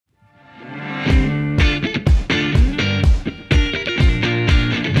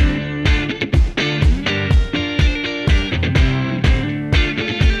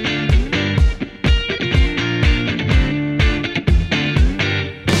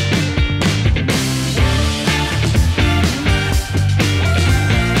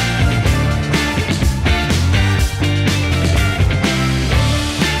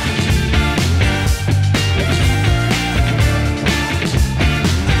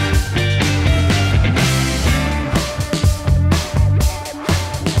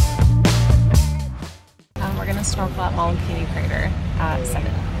crater at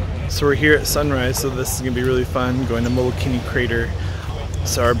 7. So we're here at sunrise, so this is gonna be really fun, going to Molokini crater.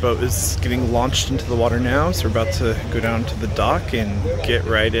 So our boat is getting launched into the water now, so we're about to go down to the dock and get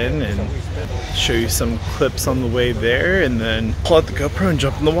right in and show you some clips on the way there, and then pull out the GoPro and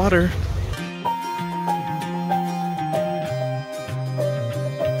jump in the water.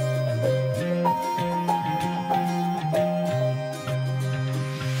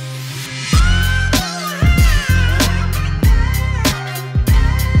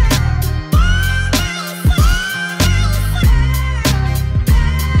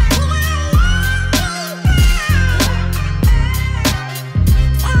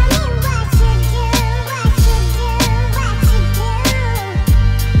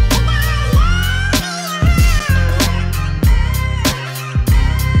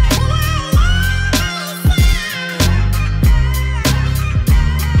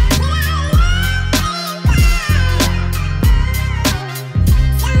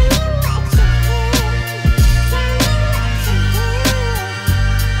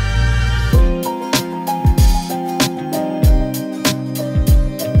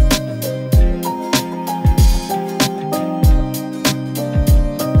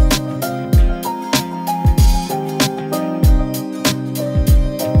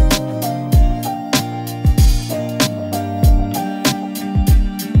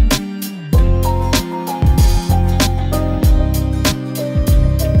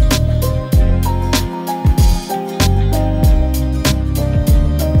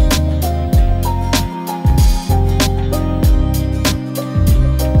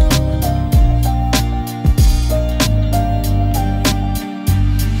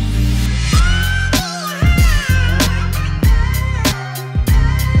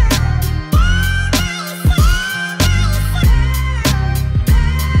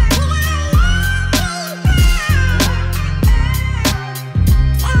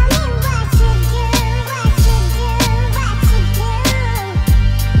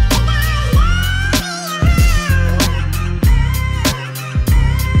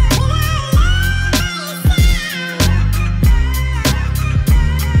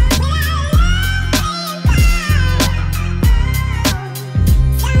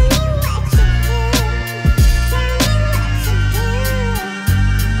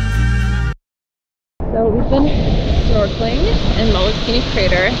 So we've been snorkeling in Molokini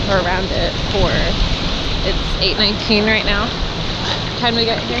crater, or around it, for, it's 8:19 right now. What time did we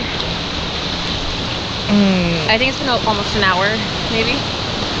get here? I think it's been almost an hour, maybe.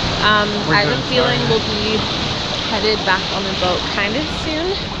 I have a feeling we'll be headed back on the boat kind of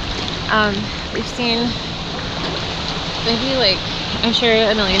soon. We've seen maybe, like, I'm sure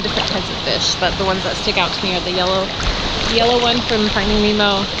a million different types of fish, but the ones that stick out to me are the yellow one from Finding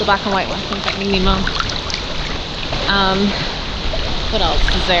Nemo, the black and white one from Finding Nemo. What else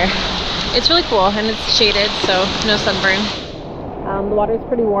is there? It's really cool, and it's shaded, so no sunburn. The water's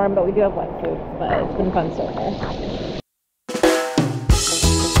pretty warm, but we do have wetsuits, but it's been fun so far.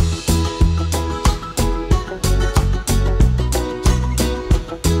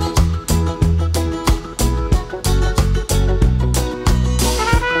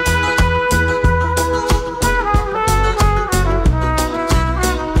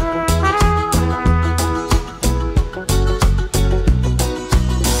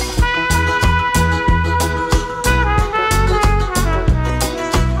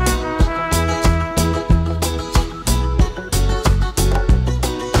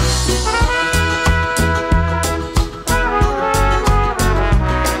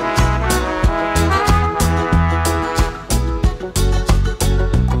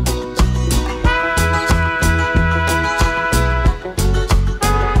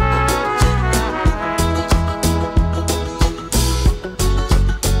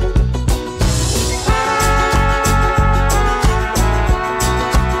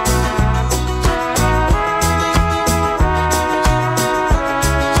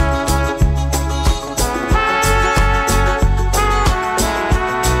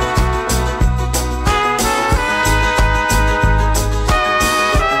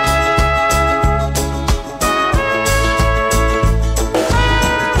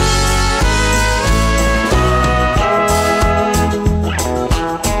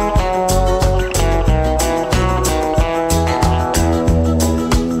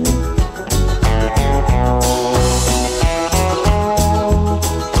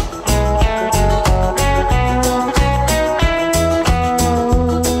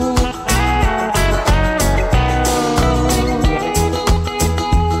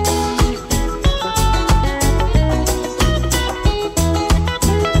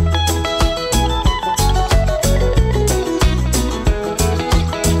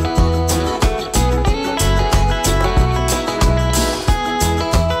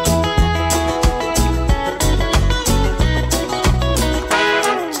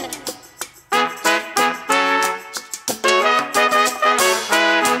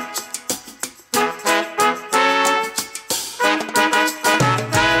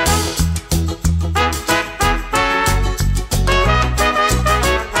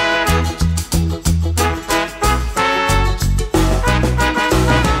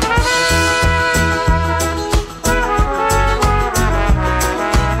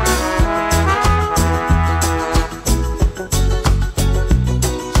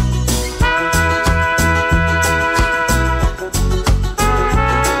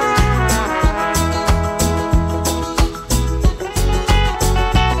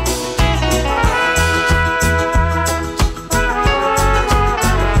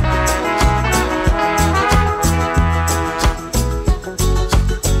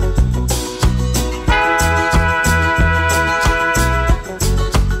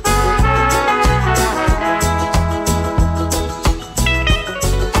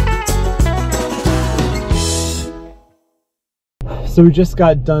 So we just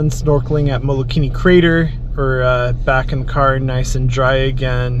got done snorkeling at Molokini Crater. We're back in the car, nice and dry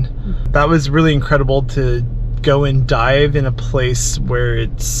again. That was really incredible to go and dive in a place where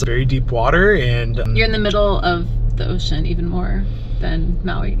it's very deep water, and you're in the middle of the ocean even more than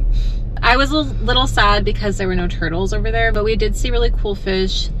Maui. I was a little sad because there were no turtles over there, but we did see really cool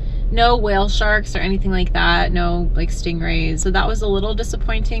fish. No whale sharks or anything like that, no like stingrays. So that was a little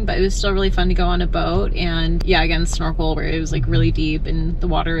disappointing, but it was still really fun to go on a boat and yeah, again, snorkel where it was like really deep and the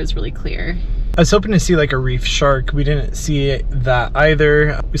water was really clear. I was hoping to see like a reef shark. We didn't see that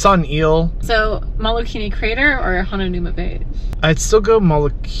either. We saw an eel. So Molokini Crater or Hononuma Bay? I'd still go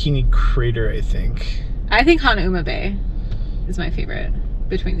Molokini Crater, I think. I think Hononuma Bay is my favorite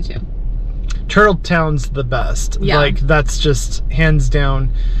between the two. Turtle Town's the best. Yeah. Like that's just hands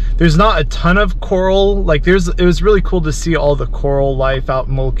down. There's not a ton of coral. Like it was really cool to see all the coral life out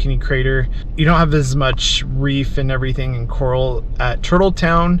in Molokini Crater. You don't have as much reef and everything and coral at Turtle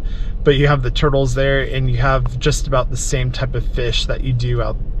Town, but you have the turtles there and you have just about the same type of fish that you do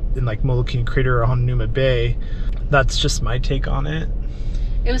out in like Molokini Crater or Hononuma Bay. That's just my take on it.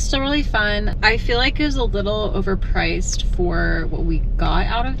 It was still really fun. I feel like it was a little overpriced for what we got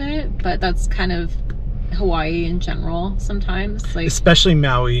out of it, but that's kind of Hawaii in general sometimes. Like, especially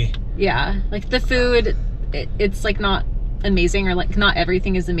Maui. Yeah, like the food, it's like not amazing, or like not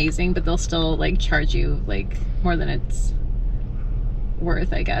everything is amazing, but they'll still like charge you like more than it's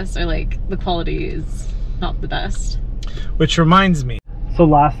worth, I guess, or like the quality is not the best. Which reminds me, so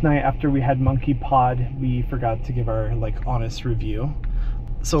last night after we had Monkey Pod, we forgot to give our like honest review.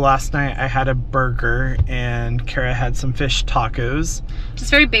 So last night I had a burger and Kara had some fish tacos. Just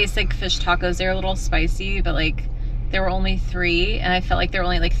very basic fish tacos. They were a little spicy, but like there were only 3 and I felt like there were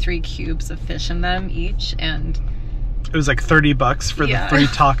only like 3 cubes of fish in them each, and it was like 30 bucks for the 3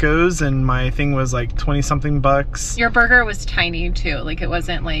 tacos, and my thing was like 20 something bucks. Your burger was tiny too. Like it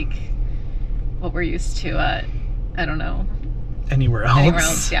wasn't like what we're used to at, I don't know, anywhere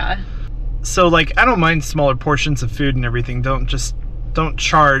else, yeah. So like I don't mind smaller portions of food and everything. Don't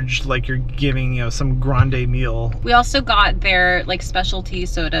charge like you're giving, you know, some grande meal. We also got their like specialty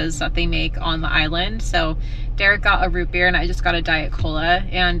sodas that they make on the island. So Derek got a root beer and I just got a Diet Cola,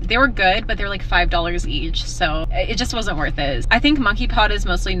 and they were good, but they were like $5 each. So it just wasn't worth it. I think Monkey Pod is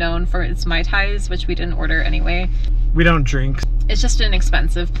mostly known for its Mai Tais, which we didn't order anyway. We don't drink. It's just an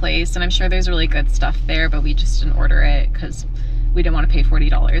expensive place, and I'm sure there's really good stuff there, but we just didn't order it because we didn't want to pay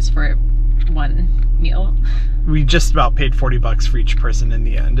 $40 for one meal. We just about paid 40 bucks for each person in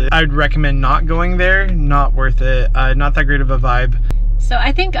the end. I'd recommend not going there. Not worth it. Not that great of a vibe. So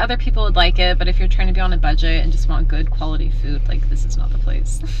I think other people would like it, but if you're trying to be on a budget and just want good quality food, like this is not the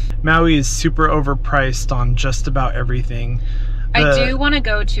place. Maui is super overpriced on just about everything. I do want to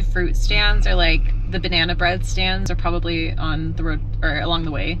go to fruit stands, or like the banana bread stands are probably on the road or along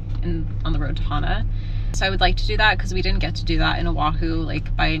the way on the road to Hana. So I would like to do that because we didn't get to do that in Oahu,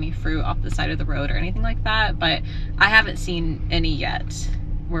 like buy any fruit off the side of the road or anything like that, but I haven't seen any yet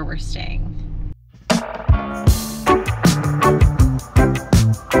where we're staying. We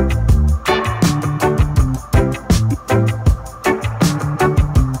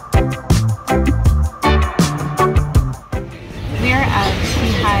are at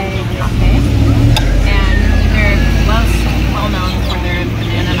Chihai Cafe, and they're well known for their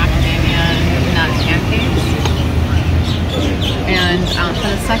banana macadamia nut pancakes. And for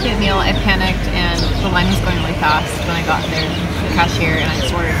the second meal, I panicked and the line was going really fast when I got there to the cashier, and I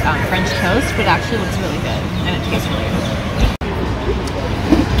just ordered French toast, but it actually looks really good and it tastes really good.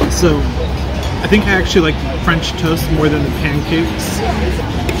 So I think I actually like French toast more than the pancakes.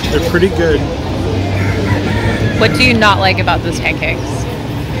 They're pretty good. What do you not like about those pancakes?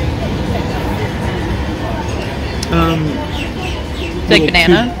 Like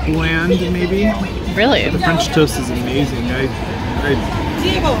banana? Too bland, maybe. Really? The French toast is amazing.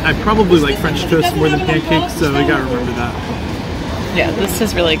 I probably like French toast more than pancakes, so I gotta remember that. Yeah, this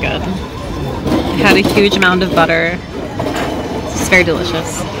is really good. It had a huge amount of butter. It's very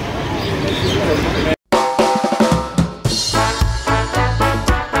delicious.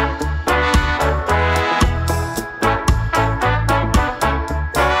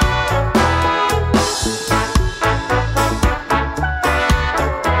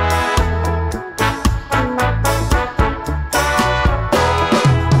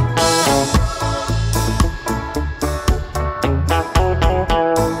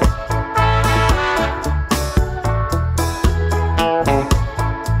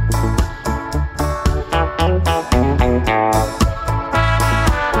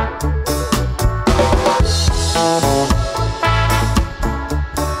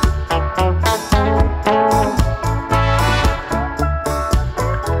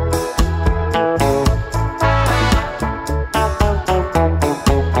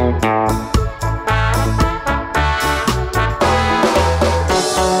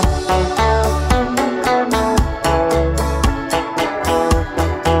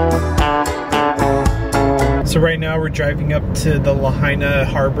 driving up to the Lahaina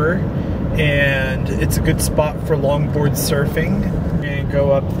Harbor, and it's a good spot for longboard surfing. And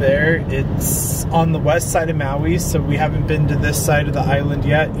go up there. It's on the west side of Maui, so we haven't been to this side of the island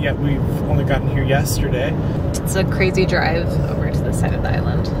yet we've only gotten here yesterday. It's a crazy drive over to the side of the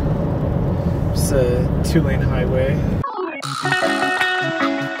island. It's a 2-lane highway.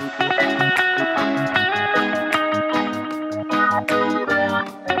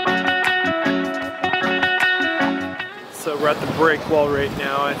 So we're at the break wall right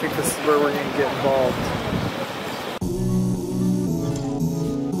now. I think this is where we're going to get involved.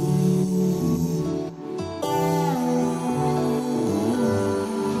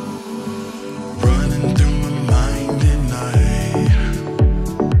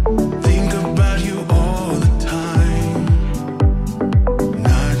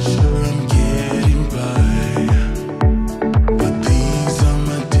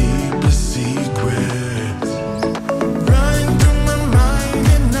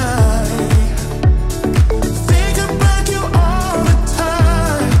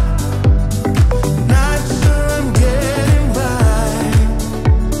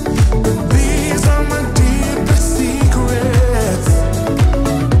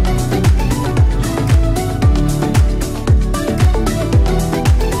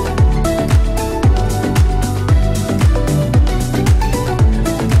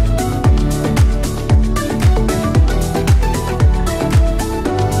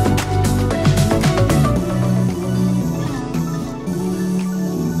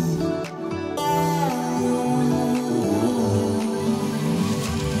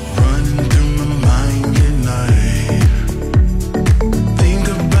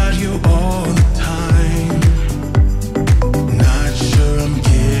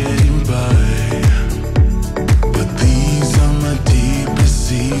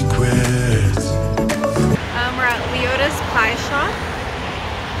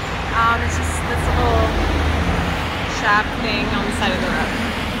 It's just this little shop thing on the side of the road.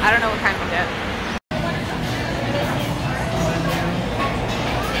 I don't know what kind we get.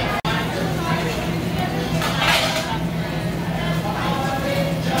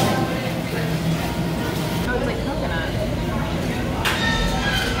 Oh, it's like coconut.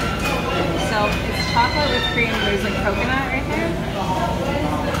 So it's chocolate with cream. There's like coconut right there.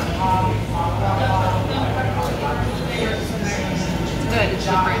 It's good. It's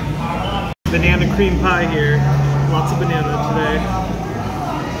different. Banana cream pie here. Lots of banana today.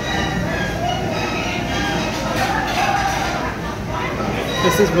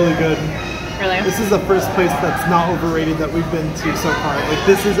 This is really good. Really? This is the first place that's not overrated that we've been to so far. Like,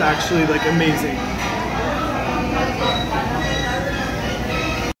 this is actually like amazing.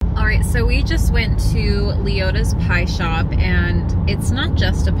 Alright, so we just went to Leota's Pie Shop, and it's not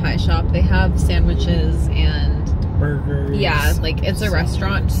just a pie shop. They have sandwiches and burgers. Yeah, like it's a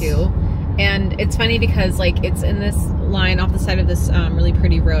restaurant too. And it's funny because like it's in this line off the side of this really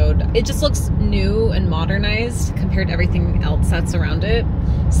pretty road. It just looks new and modernized compared to everything else that's around it.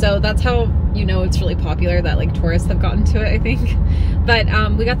 So that's how you know it's really popular, that like tourists have gotten to it, I think. But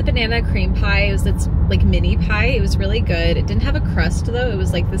we got the banana cream pie. It was its like mini pie. It was really good. It didn't have a crust though. It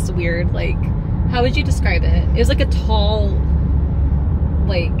was like this weird, like, how would you describe it? It was like a tall,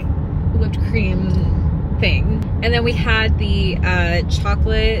 like whipped cream thing. And then we had the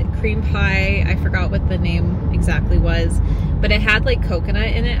chocolate cream pie. I forgot what the name exactly was, but it had like coconut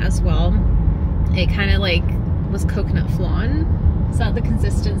in it as well. It kind of like was coconut flan. Is that the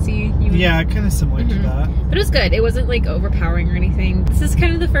consistency? Yeah, kind of similar to that. But it was good. It wasn't like overpowering or anything. This is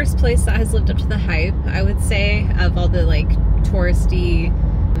kind of the first place that has lived up to the hype, I would say, of all the like touristy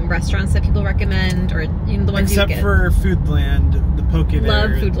restaurants that people recommend, or you know, the ones except you get. for Foodland, the poke there.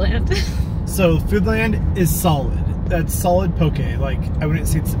 Love Foodland. So Foodland is solid. That's solid poke. Like, I wouldn't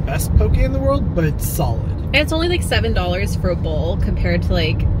say it's the best poke in the world, but it's solid. And it's only like $7 for a bowl compared to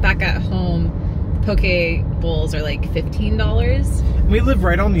like back at home, the poke bowls are like $15. We live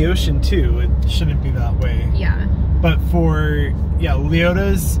right on the ocean too. It shouldn't be that way. Yeah. But for, yeah,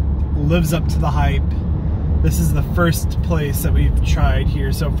 Leota's lives up to the hype. This is the first place that we've tried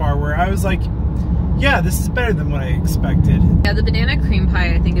here so far where I was like, yeah, this is better than what I expected. Yeah, the banana cream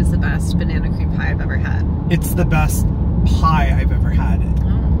pie I think is the best banana cream pie I've ever had. It's the best pie I've ever had.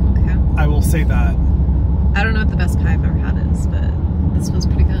 Oh, okay. I will say that. I don't know what the best pie I've ever had is, but this was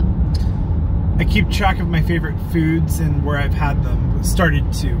pretty good. I keep track of my favorite foods and where I've had them.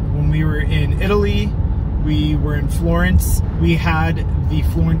 Started to. When we were in Italy, we were in Florence. We had the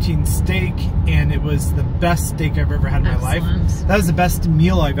Florentine steak, and it was the best steak I've ever had in my life. That was the best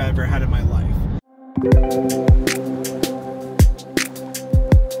meal I've ever had in my life.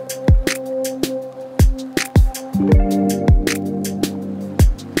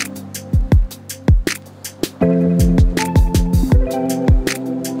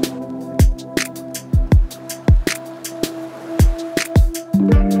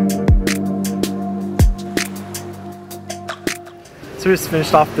 So we just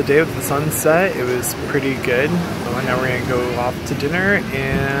finished off the day with the sunset. It was pretty good. So now we're gonna go off to dinner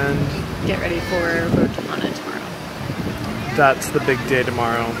and get ready for Rotamana tomorrow. That's the big day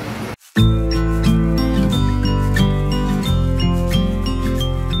tomorrow.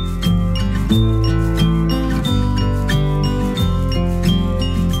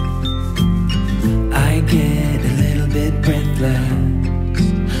 I get a little bit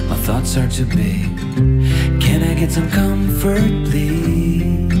breathless. My thoughts are too big. Can I get some comfort,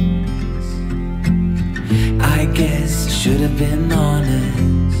 please? I guess I should have been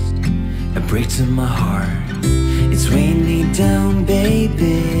honest. It breaks in my heart. It's weighing me down,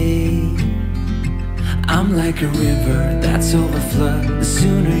 baby. I'm like a river that's overflowed. The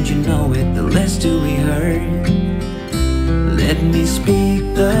sooner you know it, the less do we hurt. Let me speak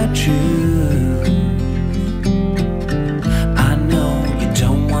the truth. I know you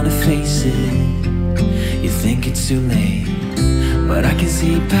don't wanna face it. You think it's too late, but I can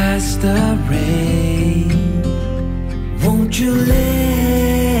see past the rain. Won't you let